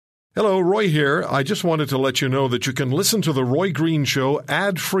Hello, Roy here. I just wanted to let you know that you can listen to The Roy Green Show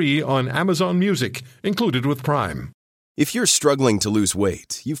ad-free on Amazon Music, included with Prime. If you're struggling to lose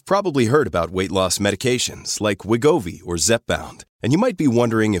weight, you've probably heard about weight loss medications like Wegovy or Zepbound, and you might be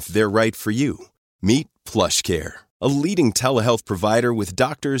wondering if they're right for you. Meet PlushCare, a leading telehealth provider with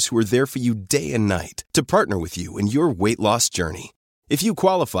doctors who are there for you day and night to partner with you in your weight loss journey. If you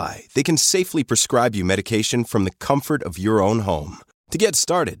qualify, they can safely prescribe you medication from the comfort of your own home. To get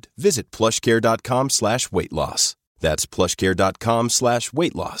started, visit plushcare.com/weight loss. That's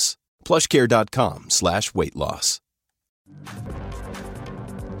plushcare.com/weight loss. plushcare.com/weight loss.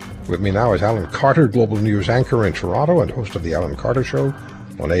 With me now is Alan Carter, Global News anchor in Toronto and host of the Alan Carter Show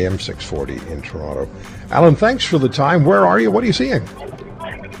on AM 640 in Toronto. Alan, thanks for the time. Where are you? What are you seeing?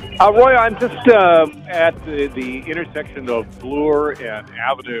 Roy, I'm just at the intersection of Bloor and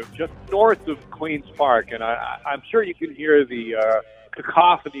Avenue, just north of Queen's Park, and I'm sure you can hear the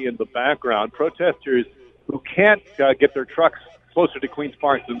cacophony in the background. Protesters who can't get their trucks closer to Queen's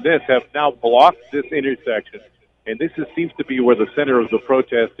Park than this have now blocked this intersection. And this seems to be where the center of the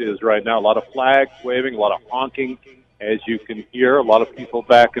protest is right now. A lot of flags waving, a lot of honking, as you can hear, a lot of people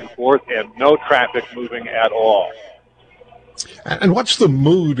back and forth, and no traffic moving at all. And what's the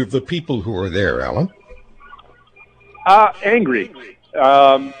mood of the people who are there, Alan? Angry.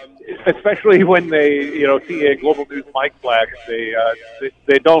 Especially when they, see a Global News mic flag,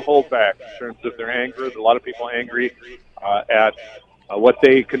 they don't hold back in terms of their anger. A lot of people angry at what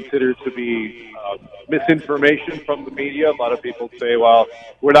they consider to be misinformation from the media. A lot of people say, well,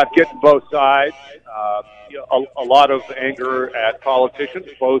 we're not getting both sides. A lot of anger at politicians,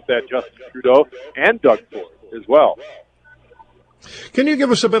 both at Justin Trudeau and Doug Ford as well. Can you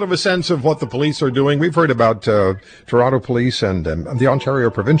give us a bit of a sense of what the police are doing? We've heard about Toronto Police and the Ontario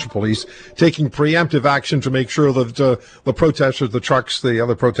Provincial Police taking preemptive action to make sure that the protesters, the trucks, the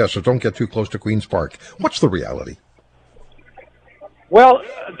other protesters don't get too close to Queen's Park. What's the reality? Well,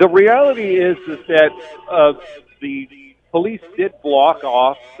 the reality is that the police did block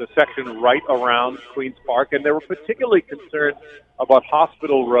off the section right around Queen's Park, and they were particularly concerned about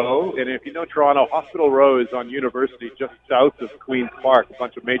Hospital Row. And if you know Toronto, Hospital Row is on University just south of Queen's Park, a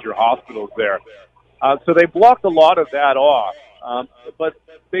bunch of major hospitals there. So they blocked a lot of that off, but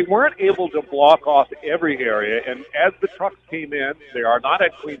they weren't able to block off every area. And as the trucks came in, they are not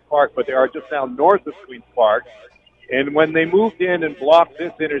at Queen's Park, but they are just now north of Queen's Park. And when they moved in and blocked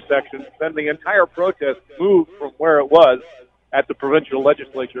this intersection, then the entire protest moved from where it was at the provincial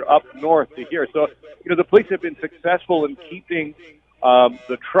legislature up north to here. So, the police have been successful in keeping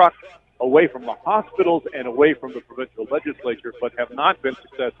the trucks away from the hospitals and away from the provincial legislature, but have not been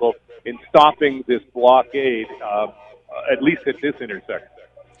successful in stopping this blockade, at least at this intersection.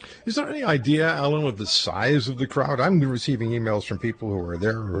 Is there any idea, Alan, of the size of the crowd? I'm receiving emails from people who are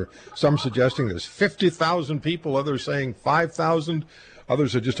there, some suggesting there's 50,000 people, others saying 5,000.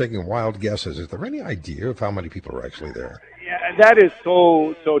 Others are just taking wild guesses. Is there any idea of how many people are actually there? Yeah, that is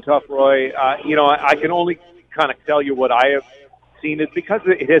so tough, Roy. I can only kind of tell you what I have seen. Is because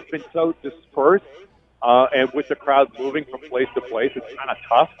it has been so dispersed, and with the crowd moving from place to place, it's kind of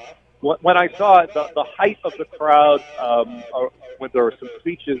tough. When I saw the height of the crowd, when there were some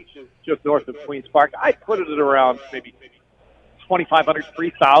speeches just north of Queen's Park, I put it at around maybe 2,500,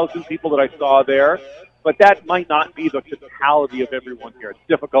 3,000 people that I saw there. But that might not be the totality of everyone here. It's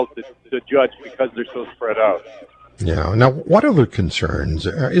difficult to judge because they're so spread out. Yeah. Now, what other concerns?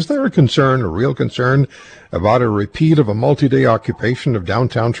 Is there a real concern about a repeat of a multi-day occupation of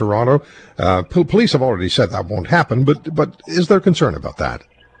downtown Toronto? Police have already said that won't happen, but is there concern about that?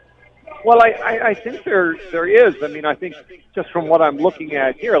 Well, I think there is. I mean, I think just from what I'm looking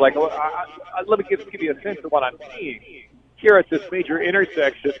at here, let me give you a sense of what I'm seeing. Here at this major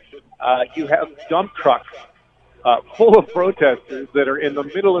intersection, you have dump trucks full of protesters that are in the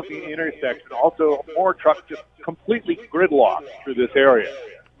middle of the intersection. Also, more trucks just completely gridlocked through this area.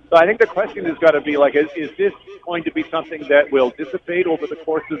 So I think the question has got to be is this going to be something that will dissipate over the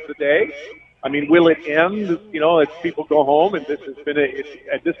course of the day? I mean, will it end, as people go home and this has been,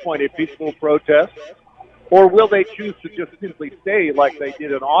 at this point, a peaceful protest? Or will they choose to just simply stay like they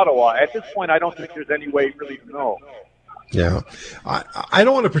did in Ottawa? At this point, I don't think there's any way really to know. Yeah. I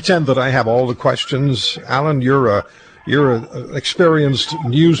don't want to pretend that I have all the questions. Alan, you're an experienced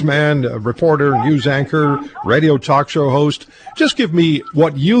newsman, a reporter, news anchor, radio talk show host. Just give me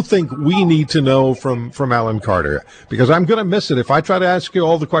what you think we need to know from Alan Carter, because I'm going to miss it. If I try to ask you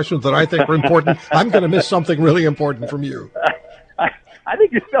all the questions that I think are important, I'm going to miss something really important from you. I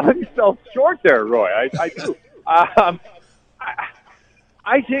think you're selling yourself short there, Roy. I do.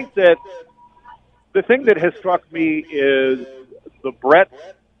 I think that the thing that has struck me is the breadth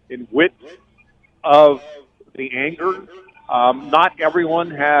in width of the anger. Not everyone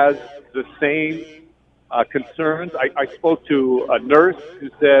has the same concerns. I spoke to a nurse who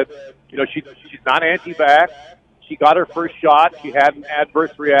said, she's not anti-vax. She got her first shot. She had an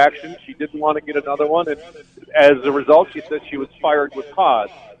adverse reaction. She didn't want to get another one. And as a result, she said she was fired with cause.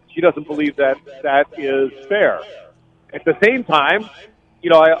 She doesn't believe that is fair. At the same time,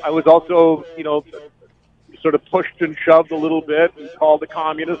 I was also, sort of pushed and shoved a little bit and called a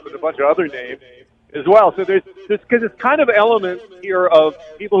communist and a bunch of other names as well. So there's because it's kind of elements here of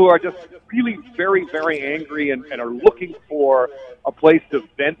people who are just really very, very angry and are looking for a place to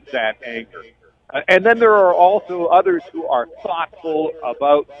vent that anger. And then there are also others who are thoughtful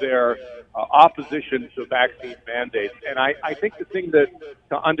about their opposition to vaccine mandates. And I think the thing to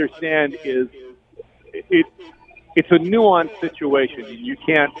understand is it's a nuanced situation. You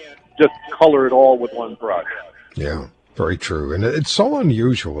can't just color it all with one brush. Yeah, very true. And it's so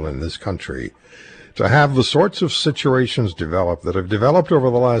unusual in this country to have the sorts of situations develop that have developed over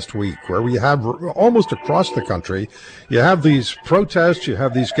the last week, where we have almost across the country, you have these protests, you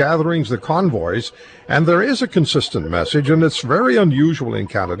have these gatherings, the convoys, and there is a consistent message, and it's very unusual in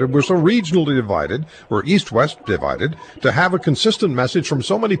Canada. We're so regionally divided, we're east-west divided, to have a consistent message from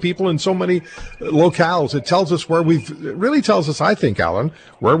so many people in so many locales. It tells us it really tells us, I think, Alan,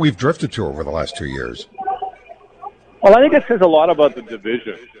 where we've drifted to over the last 2 years. Well, I think it says a lot about the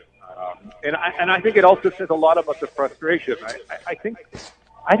division. And I think it also says a lot about the frustration. I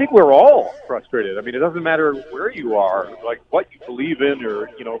think we're all frustrated. I mean, it doesn't matter where you are, like what you believe in, or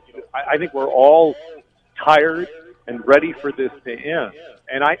I think we're all tired and ready for this to end.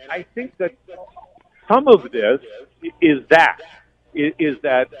 And I think that some of this is that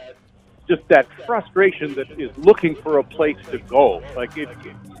just that frustration that is looking for a place to go. Like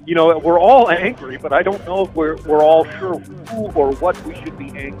we're all angry, but I don't know if we're all sure who or what we should be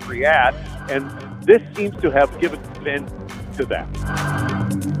angry at. And this seems to have given vent to that.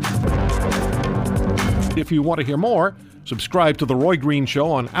 If you want to hear more, subscribe to The Roy Green Show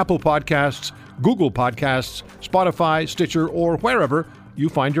on Apple Podcasts, Google Podcasts, Spotify, Stitcher, or wherever you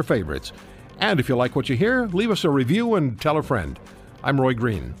find your favorites. And if you like what you hear, leave us a review and tell a friend. I'm Roy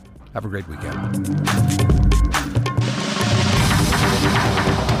Green. Have a great weekend.